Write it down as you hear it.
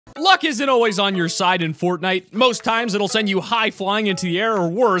Luck isn't always on your side in Fortnite. Most times it'll send you high flying into the air or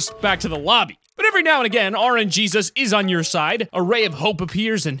worse, back to the lobby. But every now and again, RNGesus is on your side, a ray of hope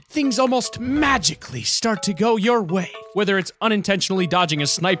appears, and things almost magically start to go your way. Whether it's unintentionally dodging a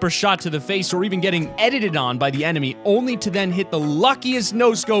sniper shot to the face or even getting edited on by the enemy only to then hit the luckiest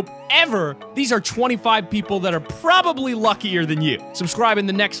no-scope ever, these are 25 people that are probably luckier than you. Subscribe in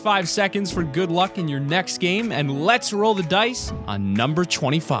the next 5 seconds for good luck in your next game, and let's roll the dice on number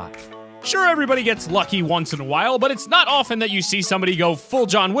 25. Sure, everybody gets lucky once in a while, but it's not often that you see somebody go full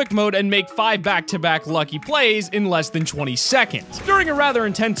John Wick mode and make 5 back-to-back lucky plays in less than 20 seconds. During a rather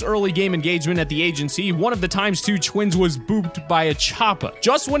intense early game engagement at the agency, one of the ×2 twins was booped by a chopper.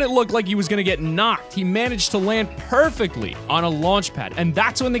 Just when it looked like he was gonna get knocked, he managed to land perfectly on a launch pad, and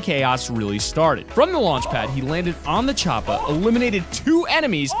that's when the chaos really started. From the launch pad, he landed on the chopper, eliminated 2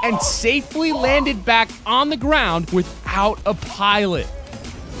 enemies, and safely landed back on the ground without a pilot.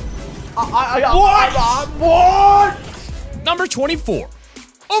 What? Number 24.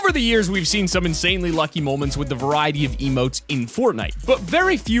 Over the years, we've seen some insanely lucky moments with the variety of emotes in Fortnite, but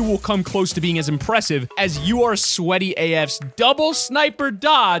very few will come close to being as impressive as You Are Sweaty AF's double sniper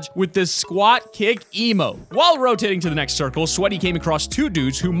dodge with the squat kick emote. While rotating to the next circle, Sweaty came across 2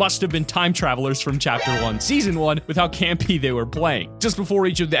 dudes who must have been time travelers from Chapter 1, Season 1, with how campy they were playing. Just before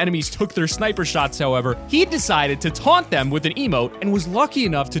each of the enemies took their sniper shots, however, he decided to taunt them with an emote and was lucky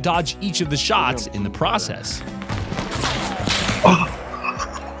enough to dodge each of the shots in the process.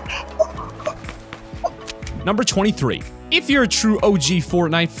 Number 23. If you're a true OG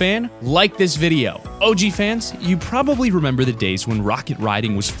Fortnite fan, like this video. OG fans, you probably remember the days when rocket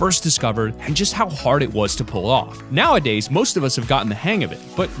riding was first discovered and just how hard it was to pull off. Nowadays, most of us have gotten the hang of it,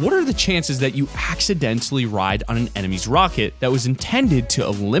 but what are the chances that you accidentally ride on an enemy's rocket that was intended to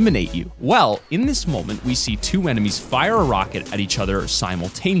eliminate you? Well, in this moment, we see 2 enemies fire a rocket at each other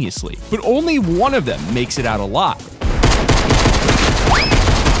simultaneously, but only one of them makes it out alive.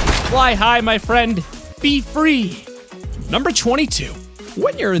 Fly high, my friend. Be free. Number 22.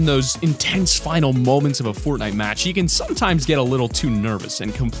 When you're in those intense final moments of a Fortnite match, you can sometimes get a little too nervous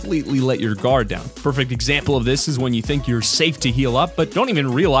and completely let your guard down. Perfect example of this is when you think you're safe to heal up, but don't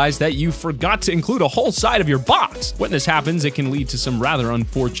even realize that you forgot to include a whole side of your box. When this happens, it can lead to some rather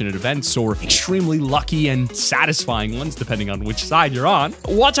unfortunate events or extremely lucky and satisfying ones, depending on which side you're on.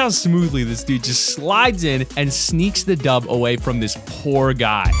 Watch how smoothly this dude just slides in and sneaks the dub away from this poor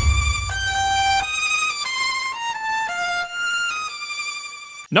guy.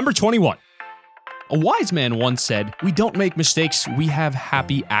 Number 21. A wise man once said, "We don't make mistakes, we have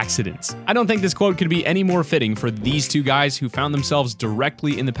happy accidents." I don't think this quote could be any more fitting for these 2 guys who found themselves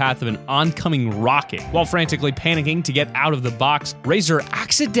directly in the path of an oncoming rocket. While frantically panicking to get out of the box, Razor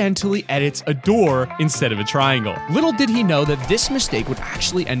accidentally edits a door instead of a triangle. Little did he know that this mistake would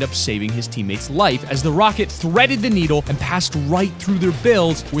actually end up saving his teammate's life as the rocket threaded the needle and passed right through their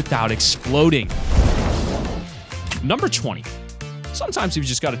builds without exploding. Number 20. Sometimes you've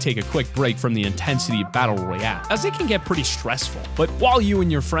just got to take a quick break from the intensity of Battle Royale, as it can get pretty stressful. But while you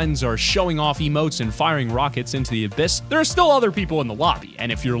and your friends are showing off emotes and firing rockets into the abyss, there are still other people in the lobby, and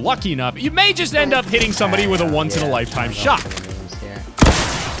if you're lucky enough, you may just end up hitting somebody with a once-in-a-lifetime shot.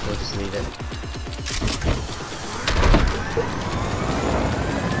 We'll just leave it.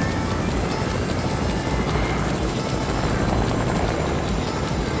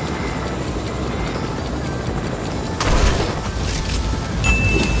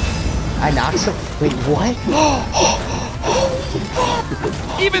 I knocked some. Wait, what?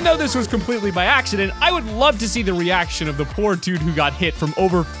 Even though this was completely by accident, I would love to see the reaction of the poor dude who got hit from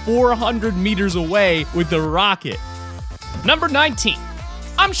over 400 meters away with the rocket. Number 19.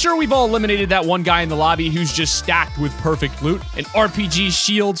 I'm sure we've all eliminated that one guy in the lobby who's just stacked with perfect loot, and RPG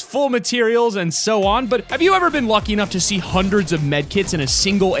shields, full materials, and so on, but have you ever been lucky enough to see hundreds of medkits in a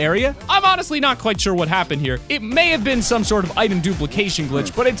single area? I'm honestly not quite sure what happened here. It may have been some sort of item duplication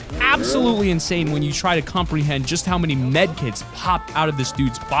glitch, but it's absolutely insane when you try to comprehend just how many medkits popped out of this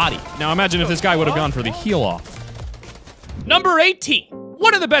dude's body. Now imagine if this guy would have gone for the heal off. Number 18.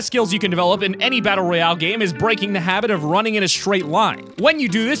 One of the best skills you can develop in any Battle Royale game is breaking the habit of running in a straight line. When you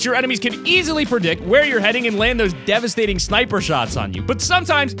do this, your enemies can easily predict where you're heading and land those devastating sniper shots on you. But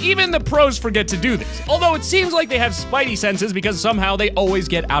sometimes, even the pros forget to do this. Although it seems like they have spidey senses because somehow they always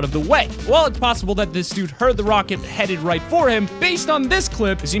get out of the way. While it's possible that this dude heard the rocket headed right for him, based on this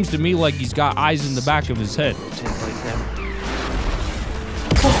clip, it seems to me like he's got eyes in the back of his head.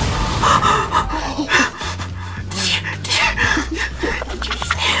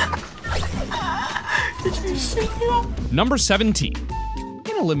 Number 17.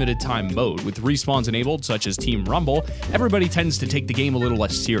 In a limited time mode with respawns enabled such as Team Rumble, everybody tends to take the game a little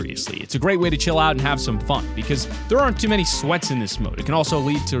less seriously. It's a great way to chill out and have some fun because there aren't too many sweats in this mode. It can also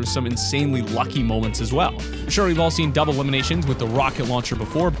lead to some insanely lucky moments as well. Sure, we've all seen double eliminations with the rocket launcher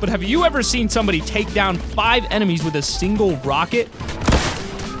before, but have you ever seen somebody take down 5 enemies with a single rocket?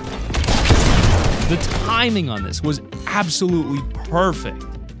 The timing on this was absolutely perfect.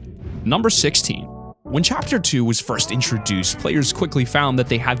 Number 16. When Chapter 2 was first introduced, players quickly found that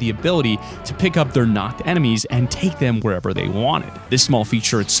they had the ability to pick up their knocked enemies and take them wherever they wanted. This small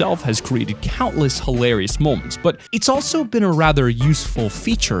feature itself has created countless hilarious moments, but it's also been a rather useful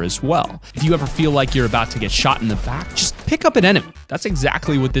feature as well. If you ever feel like you're about to get shot in the back, just pick up an enemy. That's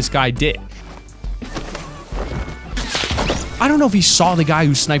exactly what this guy did. I don't know if he saw the guy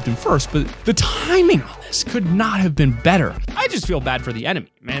who sniped him first, but the timing on this could not have been better. I just feel bad for the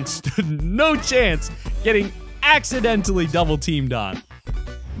enemy. Man stood no chance getting accidentally double teamed on.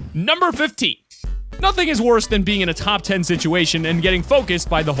 Number 15. Nothing is worse than being in a top 10 situation and getting focused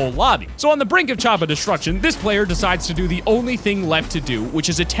by the whole lobby. So on the brink of Choppa destruction, this player decides to do the only thing left to do, which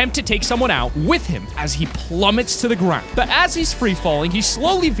is attempt to take someone out with him as he plummets to the ground. But as he's free falling, he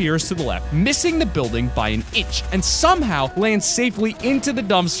slowly veers to the left, missing the building by an inch, and somehow lands safely into the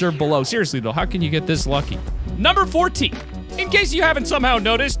dumpster below. Seriously though, how can you get this lucky? Number 14. In case you haven't somehow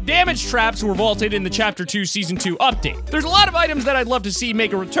noticed, damage traps were vaulted in the Chapter 2 Season 2 update. There's a lot of items that I'd love to see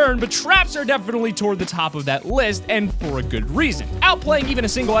make a return, but traps are definitely toward the top of that list, and for a good reason. Outplaying even a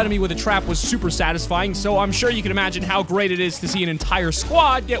single enemy with a trap was super satisfying, so I'm sure you can imagine how great it is to see an entire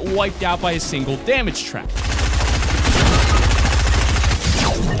squad get wiped out by a single damage trap.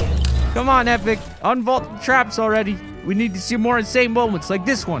 Come on, Epic. Unvault the traps already. We need to see more insane moments like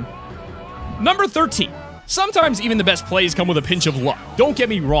this one. Number 13. Sometimes even the best plays come with a pinch of luck. Don't get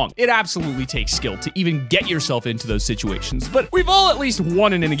me wrong, it absolutely takes skill to even get yourself into those situations, but we've all at least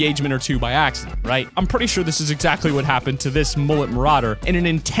won an engagement or two by accident, right? I'm pretty sure this is exactly what happened to this Mullet Marauder in an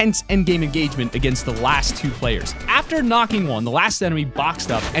intense endgame engagement against the last 2 players. After knocking one, the last enemy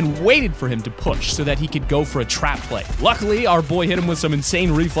boxed up and waited for him to push so that he could go for a trap play. Luckily, our boy hit him with some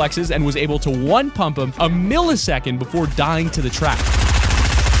insane reflexes and was able to one-pump him a millisecond before dying to the trap.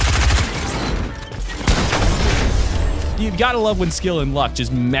 You've got to love when skill and luck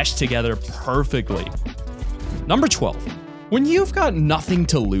just mesh together perfectly. Number 12. When you've got nothing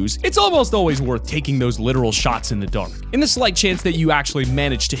to lose, it's almost always worth taking those literal shots in the dark. In the slight chance that you actually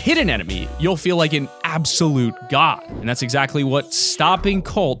manage to hit an enemy, you'll feel like an absolute god. And that's exactly what Stopping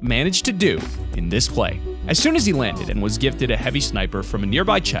Colt managed to do in this play. As soon as he landed and was gifted a heavy sniper from a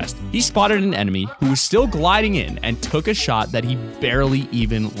nearby chest, he spotted an enemy who was still gliding in and took a shot that he barely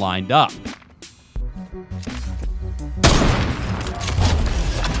even lined up.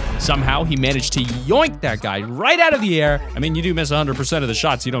 Somehow, he managed to yoink that guy right out of the air. I mean, you do miss 100% of the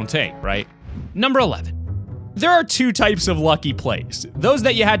shots you don't take, right? Number 11. There are 2 types of lucky plays. Those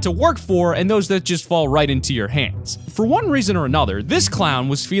that you had to work for and those that just fall right into your hands. For one reason or another, this clown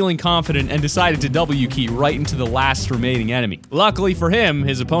was feeling confident and decided to W key right into the last remaining enemy. Luckily for him,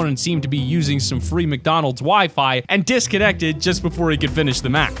 his opponent seemed to be using some free McDonald's Wi-Fi and disconnected just before he could finish the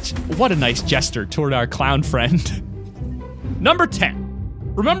match. What a nice gesture toward our clown friend. Number 10.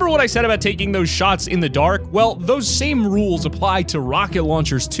 Remember what I said about taking those shots in the dark? Well, those same rules apply to rocket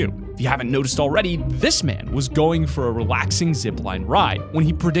launchers too. If you haven't noticed already, this man was going for a relaxing zipline ride when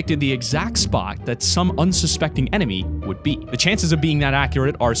he predicted the exact spot that some unsuspecting enemy would be. The chances of being that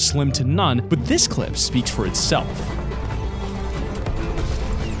accurate are slim to none, but this clip speaks for itself.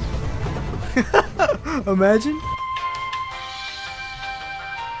 Imagine.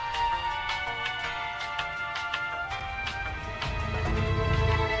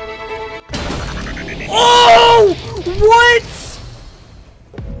 Oh! What?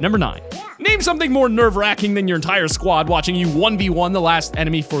 Number 9. Name something more nerve-wracking than your entire squad watching you 1v1 the last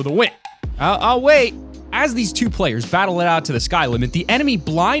enemy for the win. I'll wait. As these 2 players battle it out to the sky limit, the enemy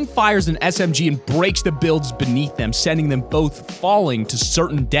blind fires an SMG and breaks the builds beneath them, sending them both falling to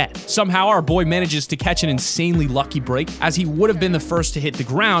certain death. Somehow, our boy manages to catch an insanely lucky break, as he would have been the first to hit the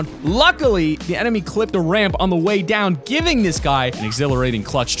ground. Luckily, the enemy clipped a ramp on the way down, giving this guy an exhilarating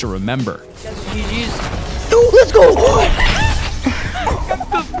clutch to remember. Dude, let's go!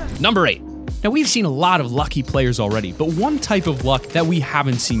 Number 8. Now, we've seen a lot of lucky players already, but one type of luck that we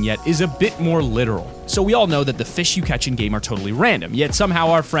haven't seen yet is a bit more literal. So we all know that the fish you catch in game are totally random, yet somehow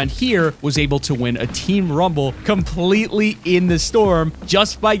our friend here was able to win a Team Rumble completely in the storm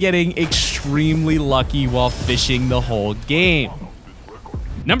just by getting extremely lucky while fishing the whole game.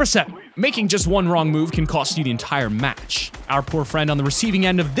 Number 7. Making just one wrong move can cost you the entire match. Our poor friend on the receiving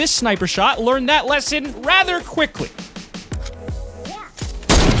end of this sniper shot learned that lesson rather quickly.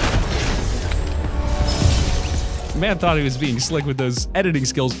 Man thought he was being slick with those editing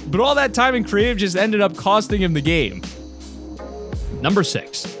skills, but all that time in creative just ended up costing him the game. Number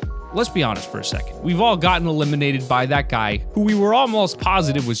 6. Let's be honest for a second. We've all gotten eliminated by that guy who we were almost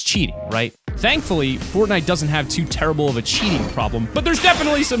positive was cheating, right? Thankfully, Fortnite doesn't have too terrible of a cheating problem, but there's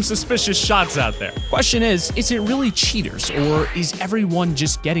definitely some suspicious shots out there. Question is it really cheaters, or is everyone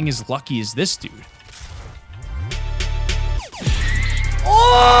just getting as lucky as this dude?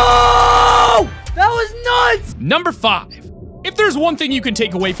 Oh! That was nuts! Number 5. If there's one thing you can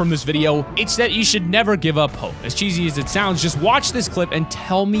take away from this video, it's that you should never give up hope. As cheesy as it sounds, just watch this clip and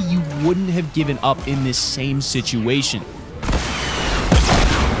tell me you wouldn't have given up in this same situation.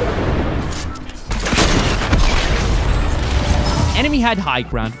 Enemy had high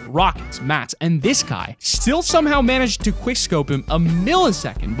ground, rockets, mats, and this guy still somehow managed to quickscope him a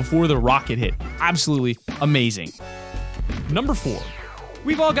millisecond before the rocket hit. Absolutely amazing. Number 4.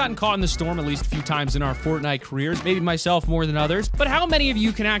 We've all gotten caught in the storm at least a few times in our Fortnite careers, maybe myself more than others, but how many of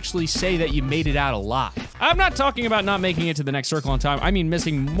you can actually say that you made it out alive? I'm not talking about not making it to the next circle on time, I mean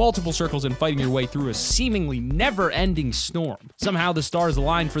missing multiple circles and fighting your way through a seemingly never-ending storm. Somehow the stars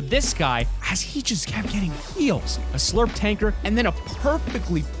aligned for this guy as he just kept getting heals, a slurp tanker, and then a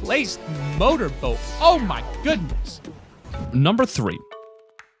perfectly placed motorboat. Oh my goodness. Number 3.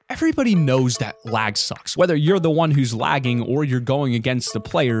 Everybody knows that lag sucks. Whether you're the one who's lagging or you're going against the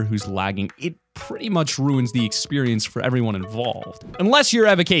player who's lagging, it pretty much ruins the experience for everyone involved. Unless you're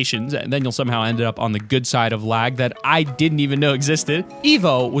evocations, and then you'll somehow end up on the good side of lag that I didn't even know existed.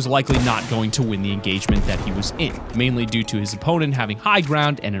 Evo was likely not going to win the engagement that he was in, mainly due to his opponent having high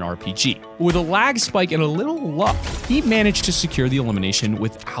ground and an RPG. With a lag spike and a little luck, he managed to secure the elimination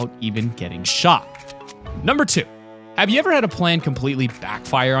without even getting shot. Number 2. Have you ever had a plan completely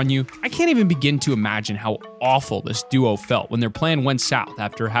backfire on you? I can't even begin to imagine how awful this duo felt when their plan went south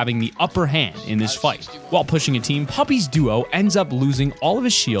after having the upper hand in this fight. While pushing a team, Puppy's duo ends up losing all of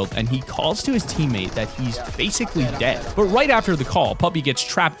his shield and he calls to his teammate that he's basically dead. But right after the call, Puppy gets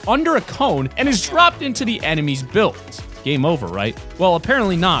trapped under a cone and is dropped into the enemy's builds. Game over, right? Well,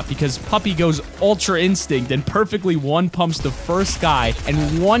 apparently not, because Puppy goes Ultra Instinct and perfectly one-pumps the first guy and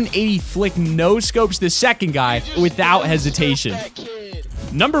 180 flick no-scopes the second guy without hesitation.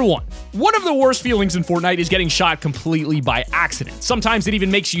 Number 1. One of the worst feelings in Fortnite is getting shot completely by accident. Sometimes it even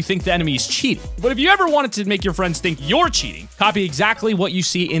makes you think the enemy is cheating. But if you ever wanted to make your friends think you're cheating, copy exactly what you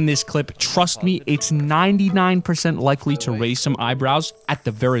see in this clip. Trust me, it's 99% likely to raise some eyebrows at the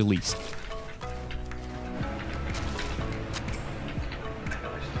very least.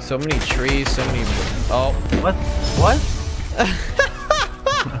 So many trees, so many... Oh, what?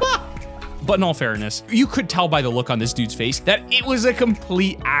 But in all fairness, you could tell by the look on this dude's face that it was a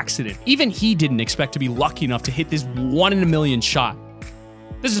complete accident. Even he didn't expect to be lucky enough to hit this 1 in a million shot.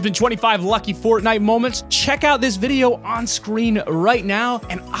 This has been 25 lucky Fortnite moments. Check out this video on screen right now,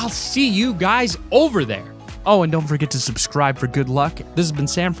 and I'll see you guys over there. Oh, and don't forget to subscribe for good luck. This has been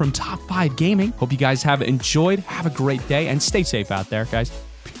Sam from Top 5 Gaming. Hope you guys have enjoyed. Have a great day, and stay safe out there, guys.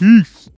 Peace.